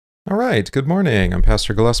All right, good morning. I'm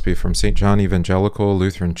Pastor Gillespie from St. John Evangelical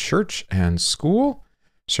Lutheran Church and School,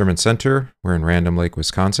 Sermon Center. We're in Random Lake,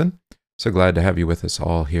 Wisconsin. So glad to have you with us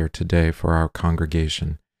all here today for our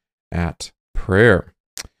congregation at prayer.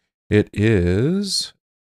 It is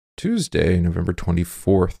Tuesday, November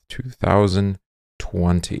 24th,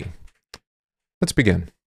 2020. Let's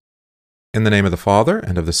begin. In the name of the Father,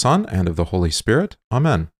 and of the Son, and of the Holy Spirit.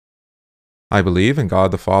 Amen. I believe in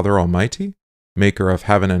God the Father Almighty, maker of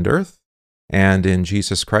heaven and earth, and in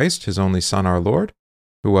Jesus Christ, his only Son, our Lord,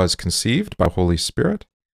 who was conceived by the Holy Spirit,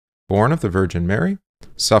 born of the Virgin Mary,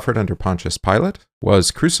 suffered under Pontius Pilate,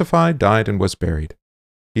 was crucified, died, and was buried.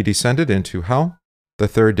 He descended into hell. The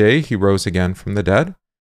third day he rose again from the dead.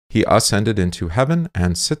 He ascended into heaven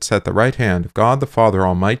and sits at the right hand of God the Father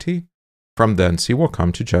Almighty. From thence he will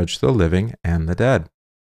come to judge the living and the dead.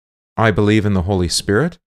 I believe in the Holy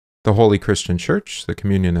Spirit, the holy Christian Church, the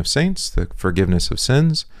communion of saints, the forgiveness of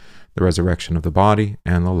sins, the resurrection of the body,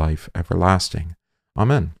 and the life everlasting.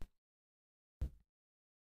 Amen.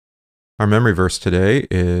 Our memory verse today,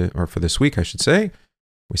 or for this week, I should say,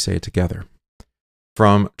 we say it together.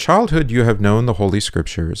 From childhood you have known the Holy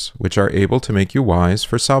Scriptures, which are able to make you wise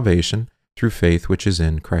for salvation through faith which is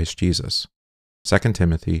in Christ Jesus. 2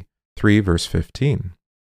 Timothy 3, verse 15.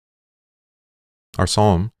 Our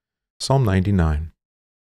psalm, Psalm 99.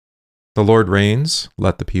 The Lord reigns,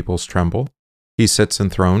 let the peoples tremble. He sits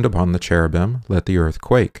enthroned upon the cherubim, let the earth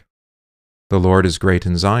quake. The Lord is great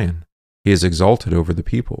in Zion. He is exalted over the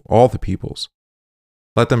people, all the peoples.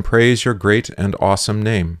 Let them praise your great and awesome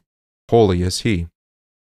name. Holy is he.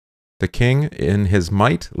 The King in his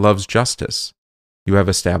might loves justice. You have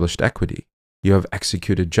established equity. You have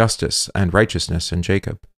executed justice and righteousness in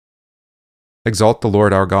Jacob. Exalt the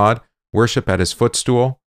Lord our God. Worship at his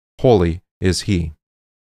footstool. Holy is he.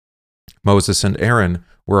 Moses and Aaron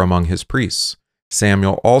were among his priests.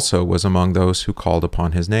 Samuel also was among those who called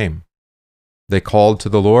upon his name. They called to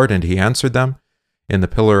the Lord, and he answered them. In the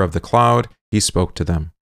pillar of the cloud he spoke to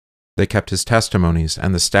them. They kept his testimonies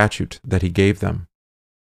and the statute that he gave them.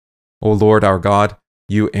 O Lord our God,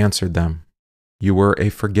 you answered them. You were a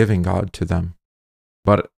forgiving God to them,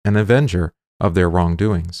 but an avenger of their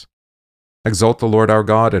wrongdoings. Exalt the Lord our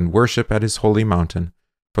God and worship at his holy mountain,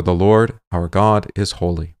 for the Lord our God is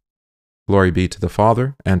holy. Glory be to the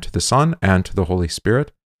Father, and to the Son, and to the Holy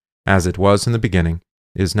Spirit, as it was in the beginning,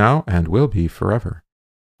 is now, and will be forever.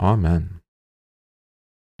 Amen.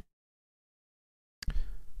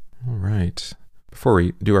 All right. Before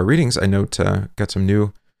we do our readings, I note got some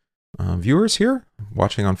new viewers here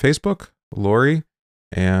watching on Facebook. Lori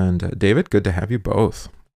and David, good to have you both.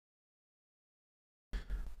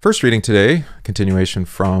 First reading today, continuation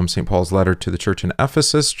from St. Paul's letter to the church in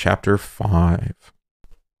Ephesus, chapter 5.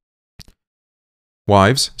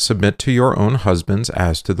 Wives, submit to your own husbands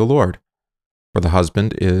as to the Lord. For the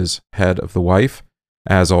husband is head of the wife,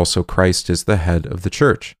 as also Christ is the head of the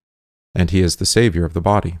church, and he is the Savior of the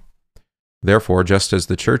body. Therefore, just as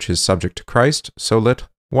the church is subject to Christ, so let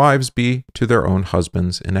wives be to their own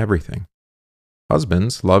husbands in everything.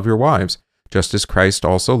 Husbands, love your wives, just as Christ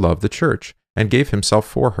also loved the church, and gave himself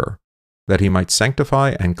for her, that he might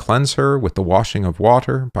sanctify and cleanse her with the washing of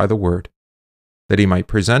water by the word, that he might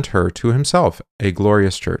present her to himself a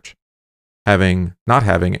glorious church, not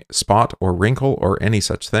having spot or wrinkle or any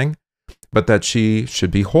such thing, but that she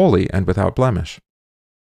should be holy and without blemish.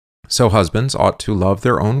 So husbands ought to love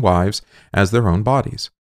their own wives as their own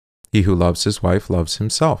bodies. He who loves his wife loves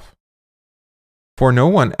himself. For no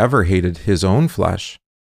one ever hated his own flesh,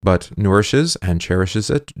 but nourishes and cherishes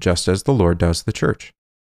it just as the Lord does the church.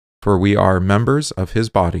 For we are members of his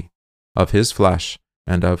body, of his flesh,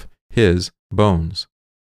 and of his bones.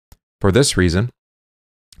 For this reason,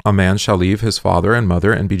 a man shall leave his father and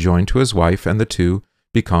mother and be joined to his wife, and the two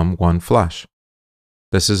become one flesh.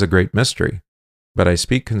 This is a great mystery, but I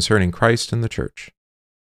speak concerning Christ and the church.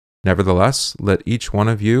 Nevertheless, let each one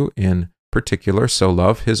of you in particular so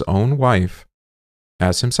love his own wife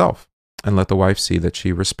as himself, and let the wife see that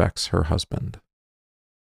she respects her husband.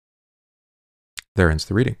 There ends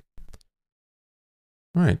the reading.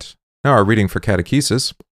 All right, now our reading for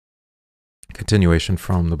catechesis. Continuation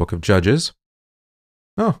from the book of Judges.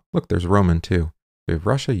 Oh, look, there's Roman too. We have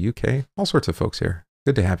Russia, UK, all sorts of folks here.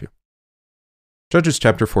 Good to have you. Judges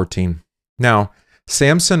chapter 14. Now,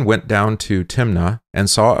 Samson went down to Timnah and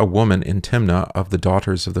saw a woman in Timnah of the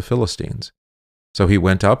daughters of the Philistines. So he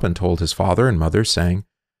went up and told his father and mother, saying,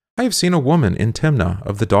 I have seen a woman in Timnah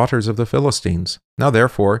of the daughters of the Philistines. Now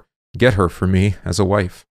therefore, get her for me as a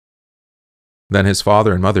wife. Then his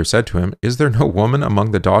father and mother said to him, Is there no woman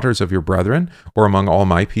among the daughters of your brethren, or among all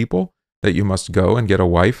my people, that you must go and get a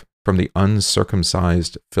wife from the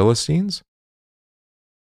uncircumcised Philistines?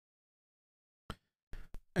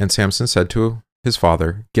 And Samson said to his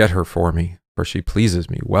father, "Get her for me, for she pleases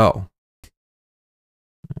me well."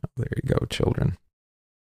 There you go, children.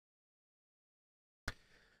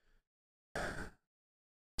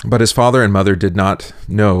 But his father and mother did not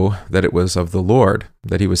know that it was of the Lord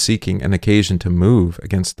that he was seeking an occasion to move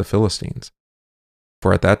against the Philistines.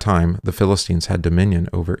 For at that time the Philistines had dominion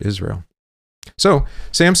over Israel. So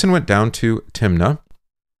Samson went down to Timnah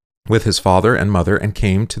with his father and mother and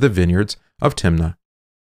came to the vineyards of Timnah.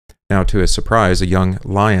 Now to his surprise, a young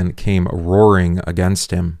lion came roaring against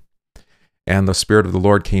him, and the Spirit of the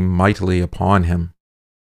Lord came mightily upon him,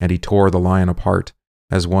 and he tore the lion apart,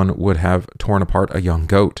 as one would have torn apart a young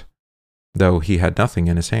goat, though he had nothing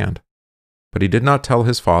in his hand. But he did not tell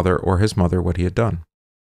his father or his mother what he had done.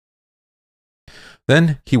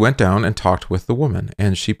 Then he went down and talked with the woman,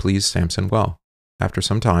 and she pleased Samson well. After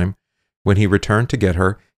some time, when he returned to get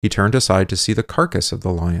her, he turned aside to see the carcass of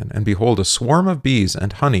the lion, and behold, a swarm of bees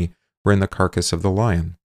and honey were in the carcass of the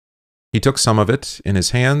lion. He took some of it in his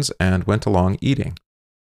hands and went along eating.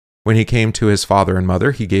 When he came to his father and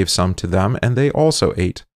mother, he gave some to them, and they also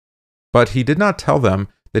ate. But he did not tell them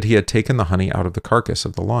that he had taken the honey out of the carcass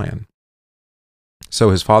of the lion. So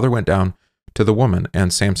his father went down to the woman,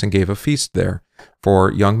 and Samson gave a feast there,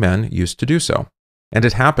 for young men used to do so. And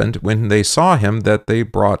it happened, when they saw him, that they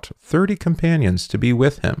brought 30 companions to be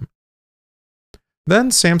with him.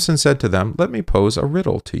 Then Samson said to them, "Let me pose a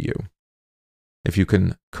riddle to you. If you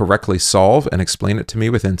can correctly solve and explain it to me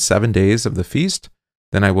within 7 days of the feast,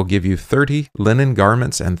 then I will give you 30 linen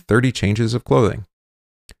garments and 30 changes of clothing.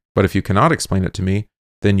 But if you cannot explain it to me,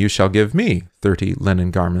 then you shall give me 30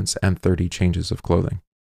 linen garments and 30 changes of clothing."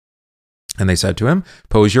 And they said to him,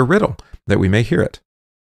 "Pose your riddle, that we may hear it."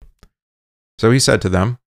 So he said to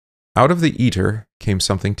them, "Out of the eater came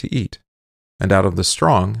something to eat, and out of the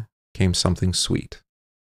strong came something sweet."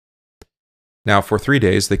 Now for 3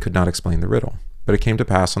 days they could not explain the riddle. But it came to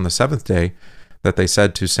pass on the 7th day that they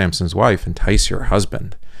said to Samson's wife, "Entice your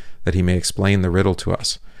husband, that he may explain the riddle to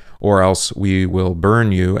us, or else we will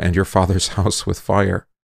burn you and your father's house with fire.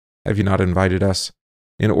 Have you not invited us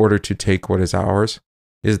in order to take what is ours?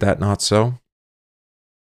 Is that not so?"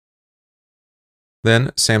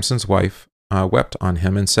 Then Samson's wife wept on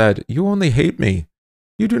him and said, "You only hate me.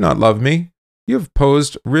 You do not love me. You have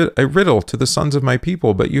posed a riddle to the sons of my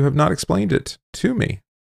people, but you have not explained it to me."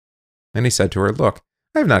 And he said to her, "Look,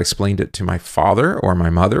 I have not explained it to my father or my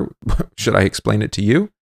mother. Should I explain it to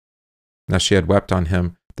you?" Now she had wept on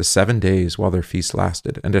him the 7 days while their feast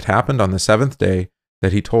lasted. And it happened on the 7th day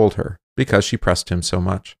that he told her, because she pressed him so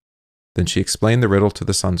much. Then she explained the riddle to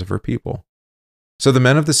the sons of her people. So the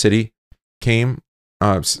men of the city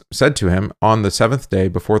said to him on the 7th day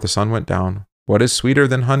before the sun went down, "What is sweeter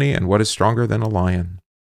than honey, and what is stronger than a lion?"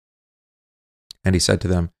 And he said to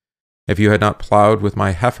them, "If you had not plowed with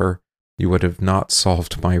my heifer, you would have not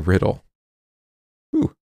solved my riddle."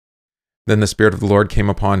 Whew. Then the Spirit of the Lord came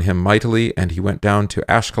upon him mightily, and he went down to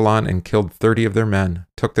Ashkelon and killed 30 of their men,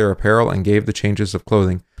 took their apparel, and gave the changes of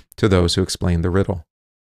clothing to those who explained the riddle.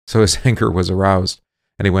 So his anger was aroused,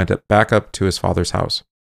 and he went back up to his father's house.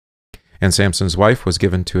 And Samson's wife was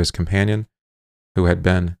given to his companion, who had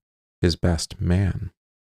been his best man.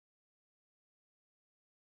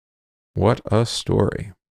 What a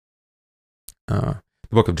story. The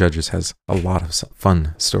book of Judges has a lot of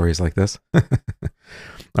fun stories like this.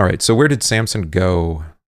 All right, so where did Samson go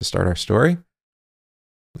to start our story?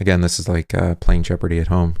 Again, this is like playing Jeopardy at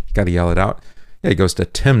home. You got to yell it out. Yeah, he goes to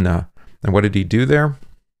Timnah. And what did he do there?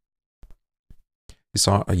 He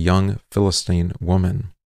saw a young Philistine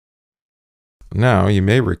woman. Now, you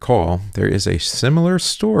may recall, there is a similar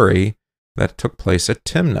story that took place at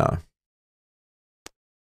Timnah.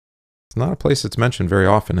 It's not a place that's mentioned very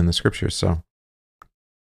often in the scriptures, so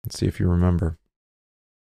let's see if you remember.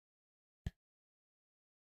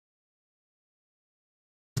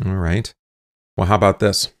 All right. Well, how about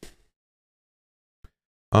this?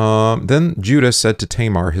 Then Judah said to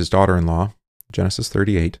Tamar, his daughter-in-law, Genesis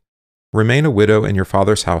 38, "Remain a widow in your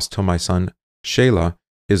father's house till my son Shelah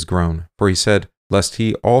is grown." For he said, lest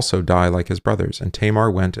he also die like his brothers. And Tamar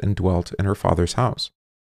went and dwelt in her father's house.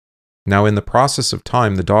 Now in the process of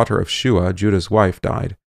time, the daughter of Shua, Judah's wife,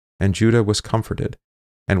 died, and Judah was comforted,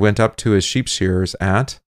 and went up to his sheep shearers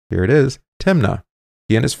at, here it is, Timnah,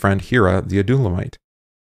 he and his friend Hira the Adulamite.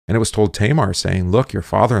 And it was told Tamar, saying, "Look, your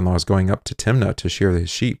father-in-law is going up to Timnah to shear his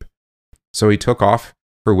sheep." So he took off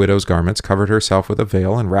her widow's garments, covered herself with a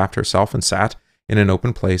veil, and wrapped herself, and sat in an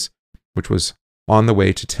open place, which was on the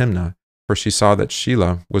way to Timnah, for she saw that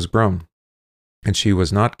Shelah was grown, and she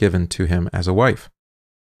was not given to him as a wife.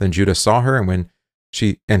 Then Judah saw her, and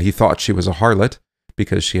he thought she was a harlot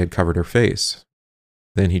because she had covered her face.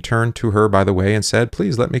 Then he turned to her by the way and said,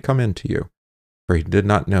 "Please let me come in to you." For he did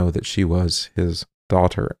not know that she was his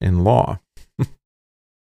daughter-in-law.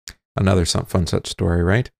 Another fun such story,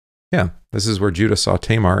 right? Yeah, this is where Judah saw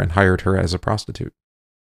Tamar and hired her as a prostitute.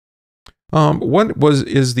 What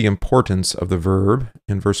is the importance of the verb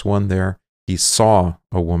in verse 1 there? He saw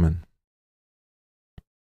a woman.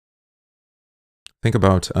 Think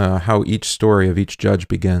about how each story of each judge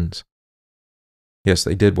begins. Yes,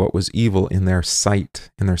 they did what was evil in their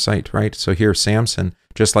sight, right? So here Samson,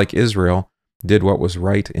 just like Israel, did what was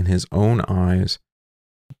right in his own eyes,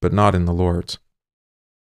 but not in the Lord's.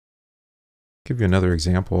 I'll give you another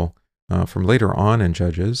example from later on in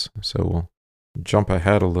Judges. So we'll jump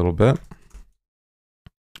ahead a little bit.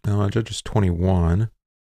 Judges 21,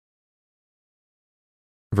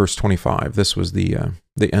 verse 25. This was the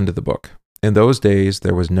end of the book. In those days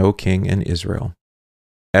there was no king in Israel.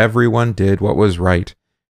 Everyone did what was right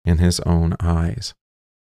in his own eyes.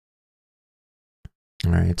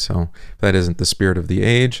 All right, so if that isn't the spirit of the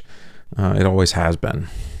age, it always has been.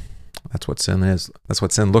 That's what sin is. That's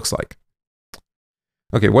what sin looks like.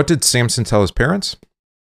 Okay, what did Samson tell his parents?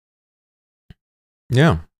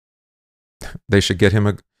 Yeah, they should get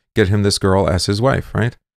him this girl as his wife,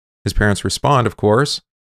 right? His parents respond, of course,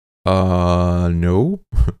 no.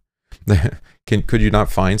 Could you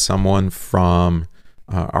not find someone from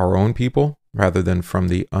our own people rather than from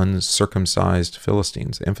the uncircumcised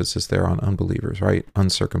Philistines? The emphasis there on unbelievers, right?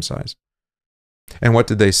 Uncircumcised. And what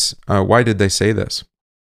did they? Why did they say this?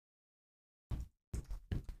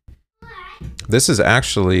 This is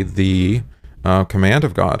actually the command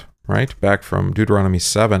of God, right? Back from Deuteronomy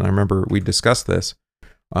 7. I remember we discussed this.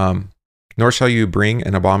 Nor shall you bring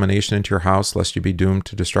an abomination into your house, lest you be doomed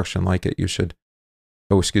to destruction like it. You should.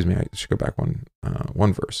 Oh, excuse me. I should go back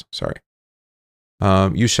one verse. Sorry.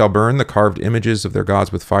 You shall burn the carved images of their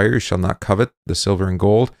gods with fire. You shall not covet the silver and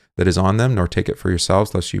gold that is on them, nor take it for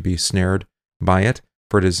yourselves, lest you be snared by it,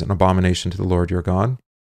 for it is an abomination to the Lord your God.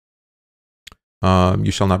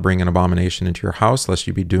 You shall not bring an abomination into your house, lest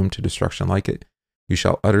you be doomed to destruction like it. You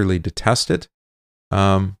shall utterly detest it,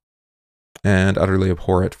 and utterly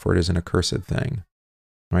abhor it, for it is an accursed thing.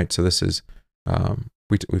 Right. So this is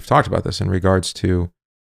we've talked about this in regards to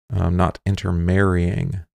not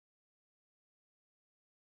intermarrying.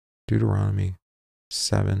 Deuteronomy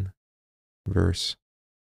 7, verse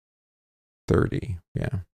 30.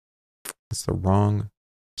 Yeah, it's the wrong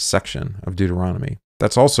section of Deuteronomy.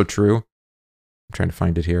 That's also true. I'm trying to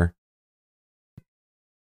find it here.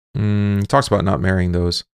 It talks about not marrying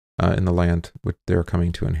those in the land which they're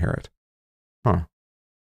coming to inherit. Huh.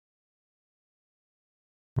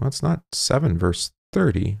 Well, it's not 7, verse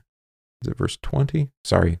 30. Is it verse 20?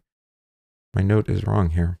 Sorry. My note is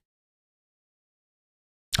wrong here.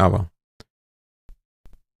 Oh, well.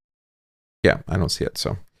 Yeah, I don't see it,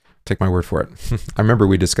 so take my word for it. I remember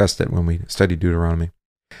we discussed it when we studied Deuteronomy.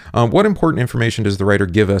 What important information does the writer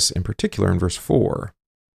give us in particular in verse 4?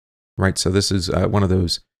 Right, so this is one of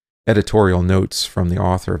those editorial notes from the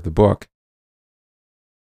author of the book.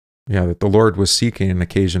 Yeah, that the Lord was seeking an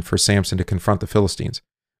occasion for Samson to confront the Philistines.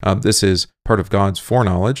 This is part of God's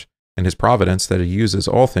foreknowledge and his providence that he uses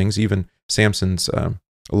all things, even Samson's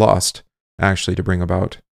lust, actually to bring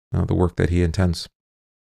about the work that he intends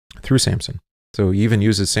through Samson. So he even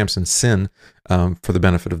uses Samson's sin for the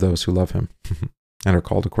benefit of those who love him and are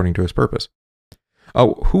called according to his purpose.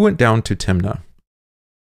 Oh, who went down to Timnah?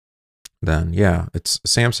 Then, yeah, it's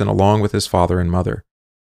Samson along with his father and mother.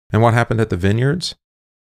 And what happened at the vineyards?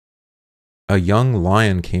 A young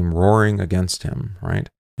lion came roaring against him, right?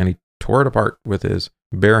 And he tore it apart with his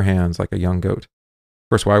bare hands like a young goat. Of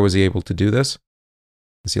course, why was he able to do this?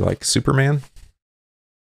 Is he like Superman?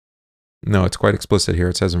 No, it's quite explicit here.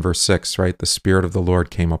 It says in verse 6, right? The Spirit of the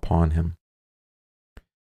Lord came upon him.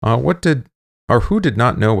 Who did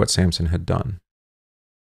not know what Samson had done?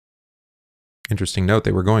 Interesting note,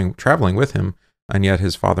 they were traveling with him, and yet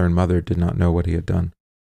his father and mother did not know what he had done.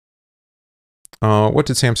 What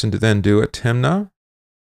did Samson then do at Timnah?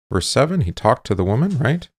 Verse 7, he talked to the woman,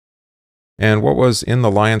 right? And what was in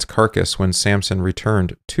the lion's carcass when Samson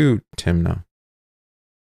returned to Timnah?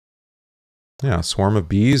 Yeah, a swarm of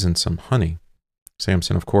bees and some honey.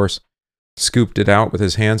 Samson, of course, scooped it out with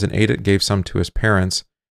his hands and ate it, gave some to his parents,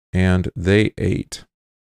 and they ate.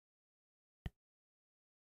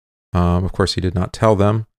 Of course, he did not tell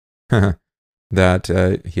them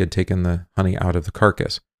that he had taken the honey out of the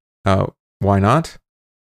carcass. Why not?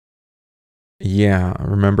 Yeah,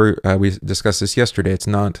 remember we discussed this yesterday. It's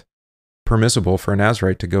not permissible for a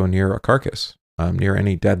Nazirite to go near a carcass, near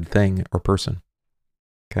any dead thing or person.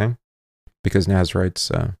 Okay? Because Nazarites,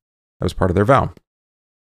 that was part of their vow.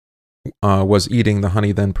 Was eating the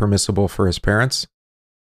honey then permissible for his parents?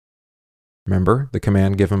 Remember the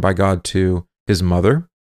command given by God to his mother,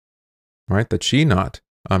 right? That she not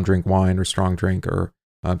drink wine or strong drink or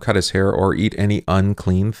cut his hair or eat any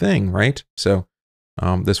unclean thing, right? So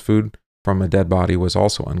this food from a dead body was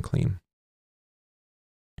also unclean.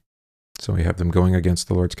 So we have them going against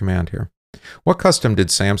the Lord's command here. What custom did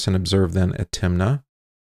Samson observe then at Timnah?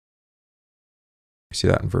 You see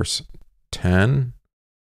that in verse 10.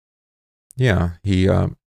 Yeah, he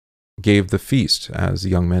gave the feast as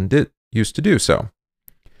young men used to do so.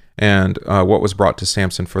 And what was brought to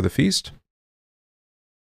Samson for the feast?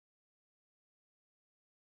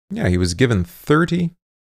 Yeah, he was given 30.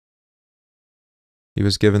 He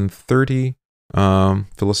was given 30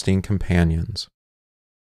 Philistine companions.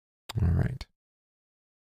 All right.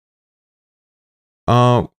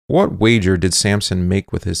 What wager did Samson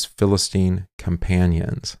make with his Philistine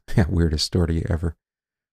companions? Yeah, weirdest story ever.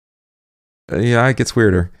 Yeah, it gets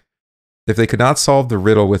weirder. If they could not solve the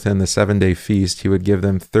riddle within the 7-day feast, he would give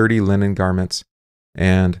them 30 linen garments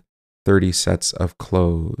and 30 sets of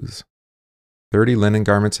clothes. 30 linen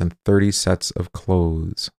garments and 30 sets of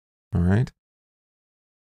clothes. All right.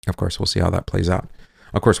 Of course, we'll see how that plays out.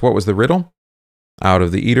 Of course, what was the riddle? Out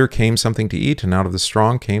of the eater came something to eat, and out of the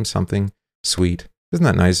strong came something sweet. Isn't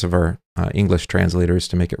that nice of our English translators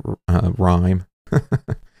to make it rhyme?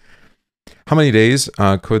 How many days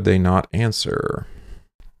could they not answer?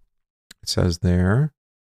 It says there,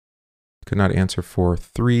 could not answer for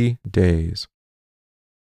 3 days.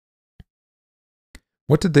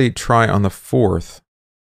 What did they try on the 4th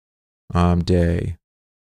day?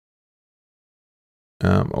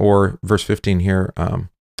 Or verse 15 here,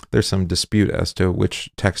 there's some dispute as to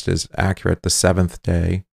which text is accurate, the 7th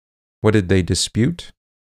day. What did they dispute?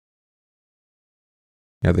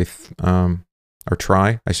 Yeah, or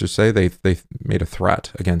try, I should say. They made a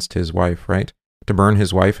threat against his wife, right? To burn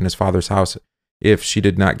his wife in his father's house if she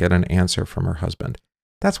did not get an answer from her husband.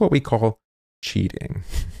 That's what we call cheating.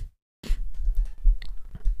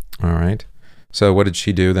 All right. So what did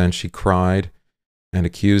she do then? She cried and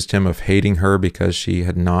accused him of hating her because he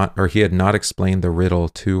had not explained the riddle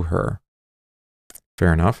to her.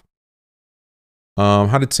 Fair enough.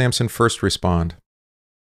 How did Samson first respond?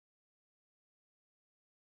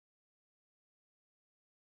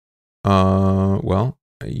 Well,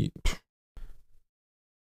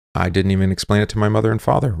 I didn't even explain it to my mother and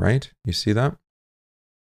father, right? You see that?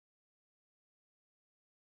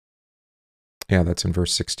 Yeah, that's in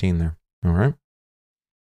verse 16 there. All right.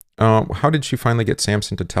 How did she finally get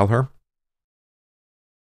Samson to tell her?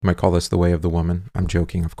 You might call this the way of the woman. I'm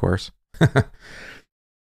joking, of course.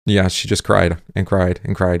 Yeah, she just cried and cried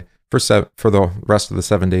and cried for the rest of the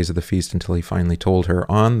 7 days of the feast until he finally told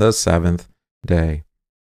her on the 7th day.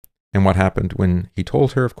 And what happened when he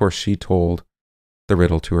told her? Of course, she told the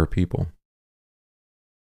riddle to her people.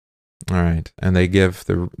 All right, and they give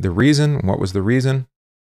the reason. What was the reason?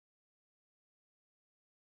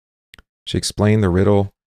 She explained the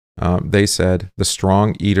riddle. They said the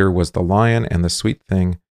strong eater was the lion and the sweet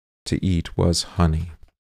thing to eat was honey.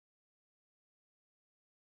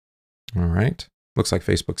 All right. Looks like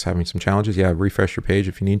Facebook's having some challenges. Yeah, refresh your page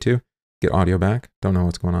if you need to. Get audio back. Don't know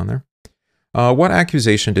what's going on there. What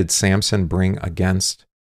accusation did Samson bring against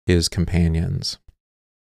his companions?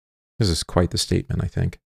 This is quite the statement, I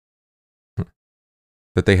think.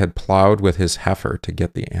 That they had plowed with his heifer to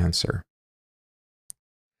get the answer.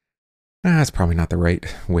 That's probably not the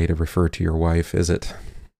right way to refer to your wife, is it?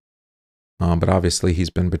 But obviously he's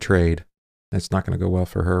been betrayed. It's not going to go well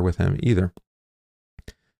for her with him either.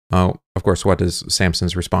 Of course, what does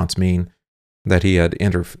Samson's response mean? That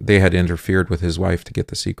they had interfered with his wife to get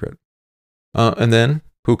the secret. And then,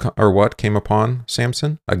 what came upon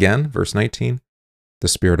Samson? Again, verse 19, the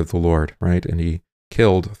Spirit of the Lord, right? And he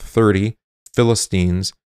killed 30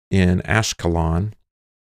 Philistines in Ashkelon,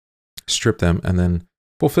 stripped them, and then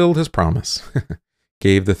fulfilled his promise.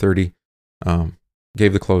 gave the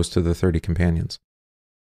clothes to the 30 companions.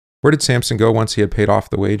 Where did Samson go once he had paid off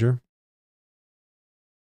the wager?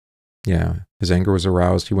 Yeah, his anger was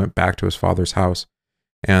aroused. He went back to his father's house,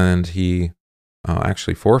 and he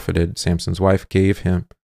actually forfeited Samson's wife.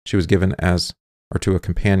 She was given to a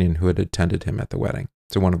companion who had attended him at the wedding,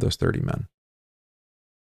 to one of those 30 men.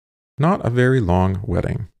 Not a very long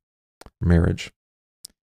marriage.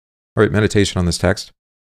 All right, meditation on this text.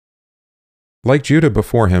 Like Judah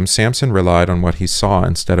before him, Samson relied on what he saw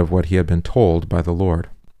instead of what he had been told by the Lord.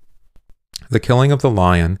 The killing of the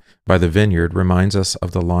lion by the vineyard reminds us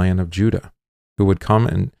of the Lion of Judah, who would come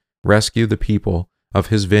and rescue the people of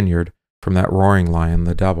his vineyard from that roaring lion,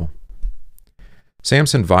 the devil.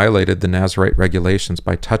 Samson violated the Nazirite regulations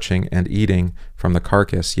by touching and eating from the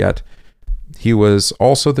carcass, yet he was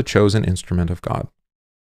also the chosen instrument of God.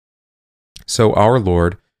 So our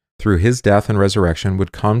Lord, through his death and resurrection,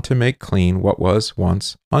 would come to make clean what was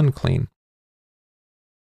once unclean.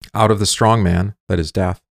 Out of the strong man, that is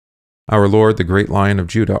death, our Lord, the great Lion of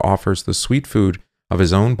Judah, offers the sweet food of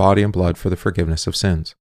his own body and blood for the forgiveness of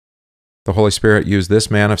sins. The Holy Spirit used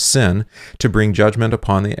this man of sin to bring judgment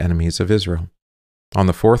upon the enemies of Israel. On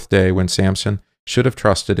the fourth day, when Samson should have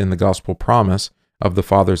trusted in the gospel promise of the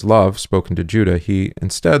Father's love spoken to Judah, he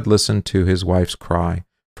instead listened to his wife's cry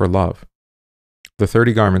for love. The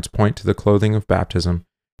 30 garments point to the clothing of baptism,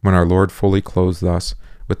 when our Lord fully clothed us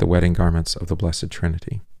with the wedding garments of the Blessed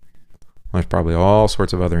Trinity. There's probably all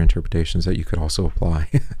sorts of other interpretations that you could also apply.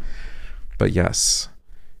 But yes,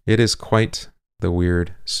 it is quite the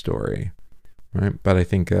weird story, right? But I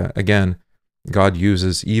think, again, God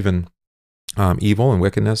uses even evil and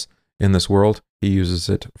wickedness in this world. He uses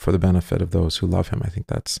it for the benefit of those who love him. I think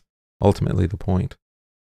that's ultimately the point,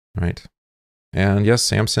 right? And yes,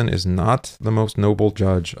 Samson is not the most noble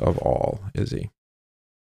judge of all, is he?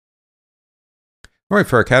 All right,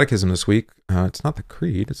 for our catechism this week, it's not the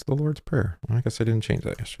creed, it's the Lord's Prayer. Well, I guess I didn't change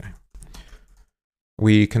that yesterday.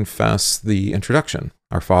 We confess the introduction,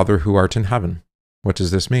 Our Father who art in heaven. What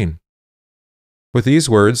does this mean? With these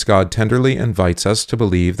words, God tenderly invites us to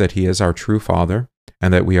believe that he is our true Father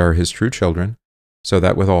and that we are his true children, so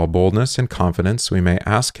that with all boldness and confidence we may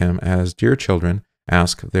ask him as dear children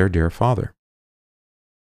ask their dear Father.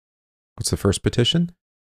 What's the first petition?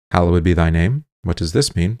 Hallowed be thy name. What does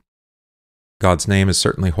this mean? God's name is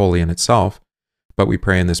certainly holy in itself, but we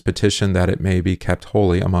pray in this petition that it may be kept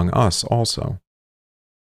holy among us also.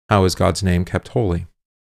 How is God's name kept holy?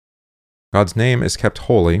 God's name is kept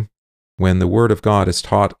holy when the Word of God is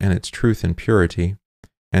taught in its truth and purity,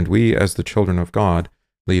 and we, as the children of God,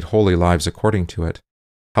 lead holy lives according to it.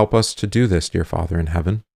 Help us to do this, dear Father in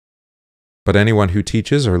heaven. But anyone who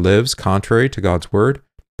teaches or lives contrary to God's Word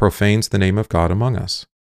profanes the name of God among us.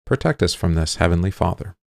 Protect us from this, Heavenly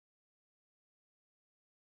Father.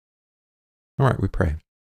 All right, we pray.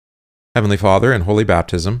 Heavenly Father, in holy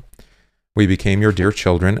baptism, we became your dear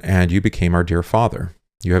children, and you became our dear Father.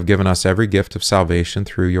 You have given us every gift of salvation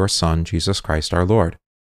through your Son, Jesus Christ our Lord,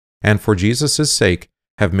 and for Jesus' sake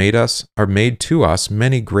have made to us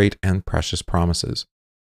many great and precious promises.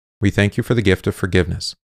 We thank you for the gift of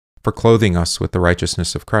forgiveness, for clothing us with the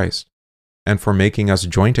righteousness of Christ, and for making us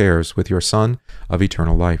joint heirs with your Son of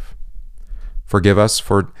eternal life. Forgive us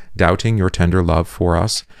for doubting your tender love for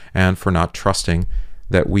us and for not trusting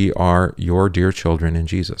that we are your dear children in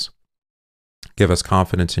Jesus. Give us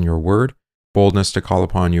confidence in your word, boldness to call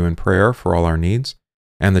upon you in prayer for all our needs,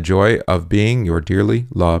 and the joy of being your dearly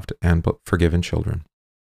loved and forgiven children.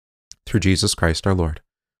 Through Jesus Christ our Lord.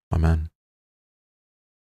 Amen.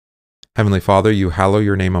 Heavenly Father, you hallow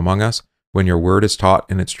your name among us when your word is taught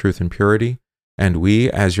in its truth and purity, and we,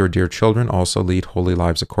 as your dear children, also lead holy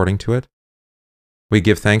lives according to it. We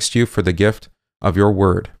give thanks to you for the gift of your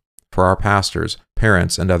word, for our pastors,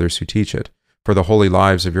 parents, and others who teach it, for the holy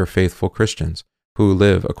lives of your faithful Christians who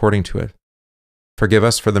live according to it. Forgive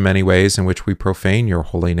us for the many ways in which we profane your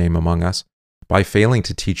holy name among us by failing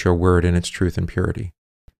to teach your word in its truth and purity,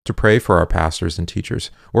 to pray for our pastors and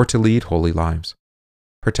teachers, or to lead holy lives.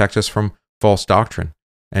 Protect us from false doctrine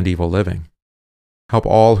and evil living. Help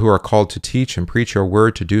all who are called to teach and preach your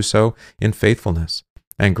word to do so in faithfulness,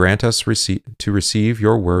 and grant us to receive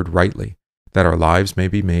your word rightly, that our lives may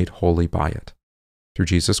be made holy by it. Through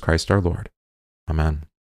Jesus Christ our Lord. Amen.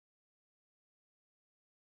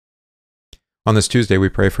 On this Tuesday, we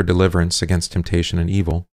pray for deliverance against temptation and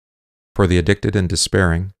evil, for the addicted and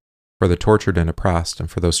despairing, for the tortured and oppressed,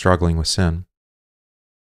 and for those struggling with sin.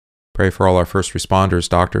 Pray for all our first responders,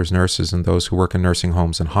 doctors, nurses, and those who work in nursing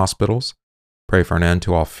homes and hospitals. Pray for an end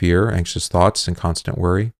to all fear, anxious thoughts, and constant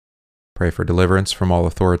worry. Pray for deliverance from all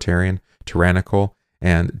authoritarian, tyrannical,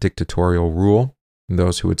 and dictatorial rule, and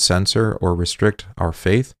those who would censor or restrict our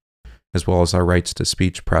faith, as well as our rights to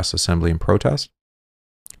speech, press, assembly, and protest.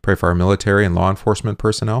 Pray for our military and law enforcement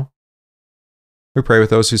personnel. We pray with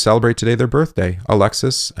those who celebrate today their birthday,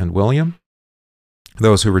 Alexis and William,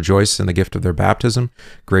 those who rejoice in the gift of their baptism,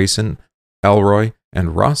 Grayson, Elroy,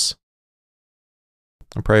 and Russ.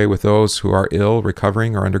 I pray with those who are ill,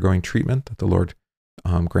 recovering, or undergoing treatment, that the Lord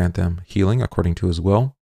grant them healing according to his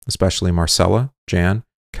will, especially Marcella, Jan,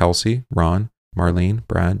 Kelsey, Ron, Marlene,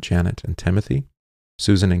 Brad, Janet, and Timothy,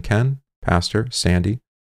 Susan and Ken, Pastor, Sandy,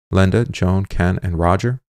 Linda, Joan, Ken, and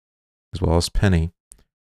Roger, as well as Penny.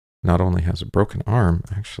 Not only has a broken arm,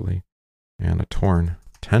 actually, and a torn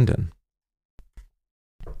tendon.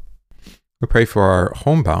 We pray for our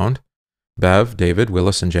homebound, Bev, David,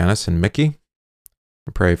 Willis, and Janice, and Mickey.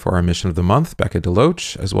 We pray for our mission of the month, Becca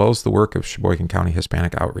Deloach, as well as the work of Sheboygan County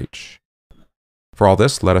Hispanic Outreach. For all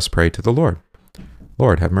this, let us pray to the Lord.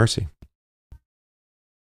 Lord, have mercy.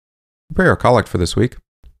 We pray our collect for this week.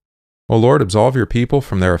 O Lord, absolve your people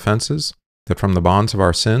from their offenses, that from the bonds of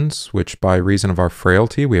our sins, which by reason of our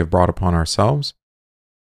frailty we have brought upon ourselves,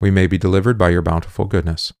 we may be delivered by your bountiful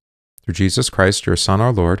goodness. Through Jesus Christ, your Son,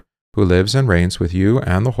 our Lord, who lives and reigns with you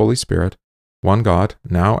and the Holy Spirit, one God,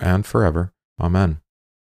 now and forever. Amen.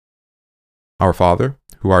 Our Father,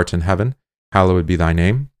 who art in heaven, hallowed be thy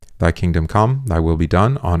name. Thy kingdom come, thy will be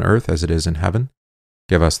done, on earth as it is in heaven.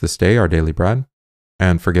 Give us this day our daily bread,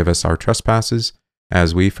 and forgive us our trespasses,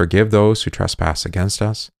 as we forgive those who trespass against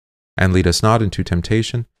us. And lead us not into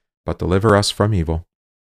temptation, but deliver us from evil.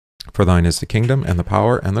 For thine is the kingdom, and the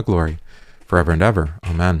power, and the glory, forever and ever.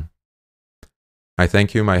 Amen. I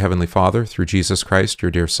thank you, my heavenly Father, through Jesus Christ,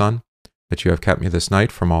 your dear Son, that you have kept me this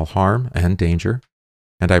night from all harm and danger.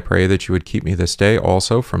 And I pray that you would keep me this day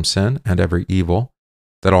also from sin and every evil,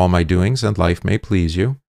 that all my doings and life may please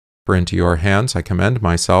you. For into your hands I commend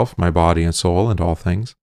myself, my body and soul, and all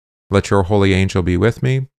things. Let your holy angel be with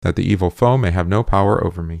me, that the evil foe may have no power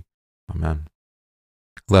over me. Amen.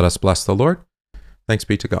 Let us bless the Lord. Thanks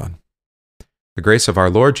be to God. The grace of our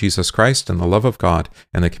Lord Jesus Christ, and the love of God,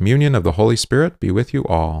 and the communion of the Holy Spirit be with you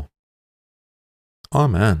all.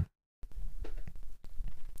 Amen.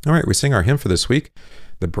 All right, we sing our hymn for this week,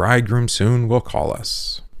 The Bridegroom Soon Will Call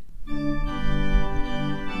Us.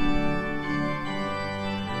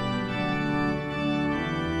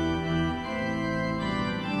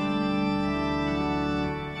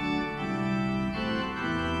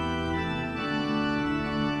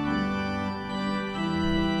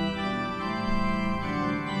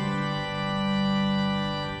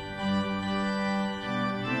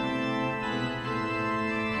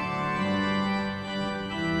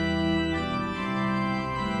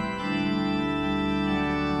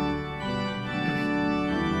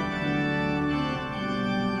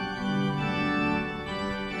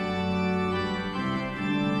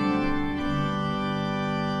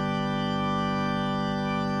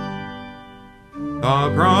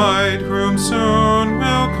 The bridegroom soon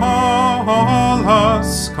will call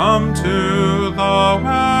us, come to the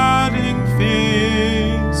wedding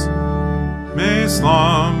feast. May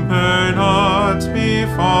slumber not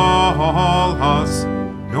befall us,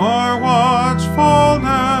 nor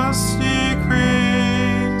watchfulness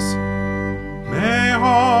decrease. May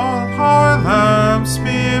all our lamps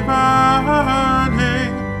be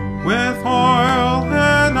burning, with oil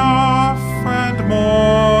enough and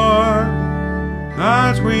more,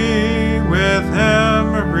 that we with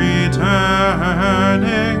him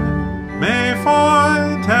returning may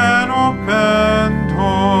find an open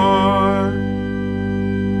door.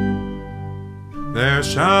 There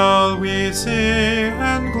shall we see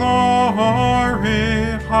in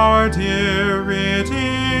glory our dear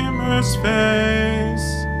Redeemer's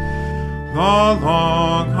face. The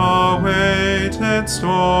long-awaited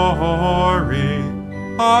story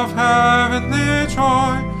of heavenly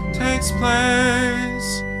joy takes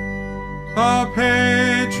place. The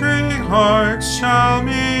patriarchs shall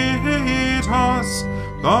meet us,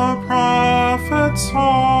 the prophets'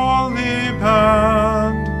 holy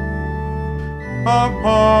band.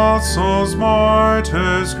 Apostles,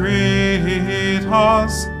 martyrs greet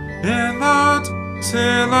us in that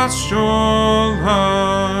celestial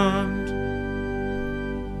land.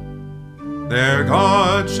 There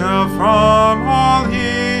God shall from all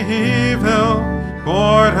evil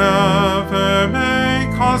forever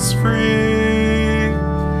make us free,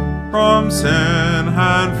 from sin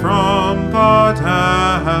and from the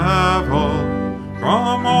devil,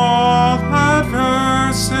 from all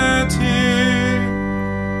adversity,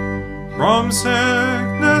 from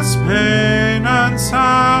sickness, pain, and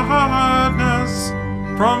sadness,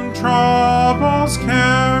 from troubles,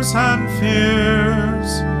 cares, and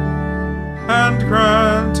fears, and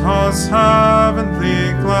grant us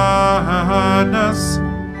heavenly gladness,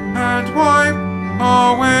 and wipe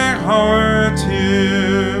away our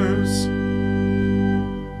tears.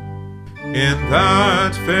 In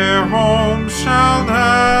that fair home shall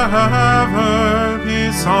never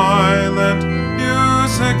be silent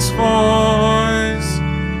music's voice,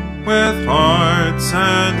 with hearts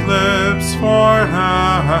and lips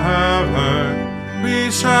forever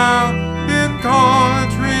we shall in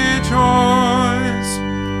God rejoice.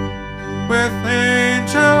 With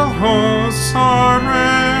angel hosts are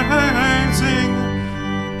raising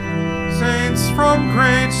saints from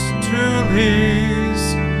great to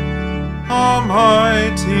least, a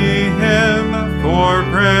mighty hymn for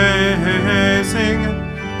praise.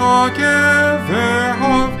 the giver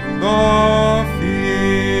of the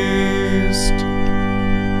feast.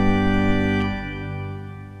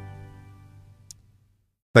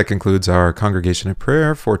 That concludes our congregation of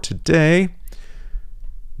prayer for today,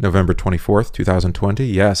 November 24th, 2020.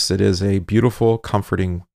 Yes, it is a beautiful,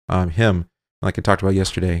 comforting hymn, like I talked about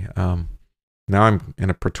yesterday. Now I'm in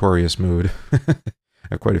a Pretorius mood. I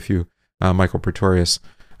have quite a few Michael Pretorius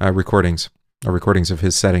recordings of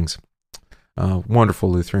his settings.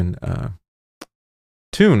 Wonderful Lutheran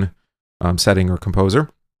tune setting or composer,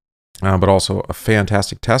 but also a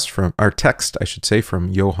fantastic text from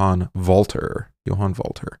Johann Walter. Johann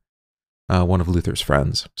Walter, one of Luther's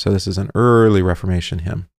friends. So this is an early Reformation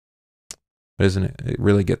hymn. But isn't it? It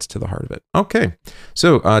really gets to the heart of it. Okay,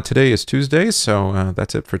 so today is Tuesday, so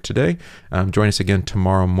that's it for today. Join us again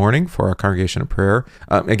tomorrow morning for our congregation of prayer.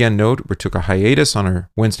 Again, note, we took a hiatus on our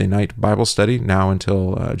Wednesday night Bible study now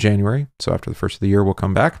until January. So after the first of the year, we'll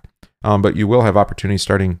come back. But you will have opportunities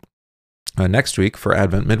starting next week for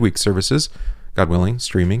Advent midweek services, God willing,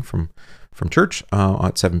 streaming from church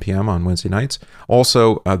at 7 p.m. on Wednesday nights.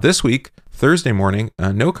 Also, this week, Thursday morning,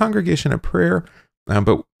 no congregation of prayer,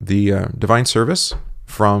 but the divine service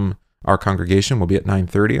from our congregation will be at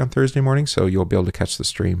 9:30 on Thursday morning, so you'll be able to catch the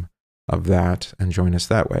stream of that and join us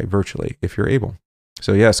that way, virtually, if you're able.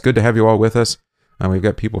 So yes, good to have you all with us. We've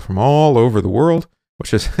got people from all over the world,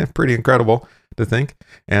 which is pretty incredible to think.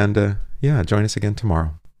 And join us again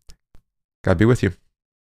tomorrow. God be with you.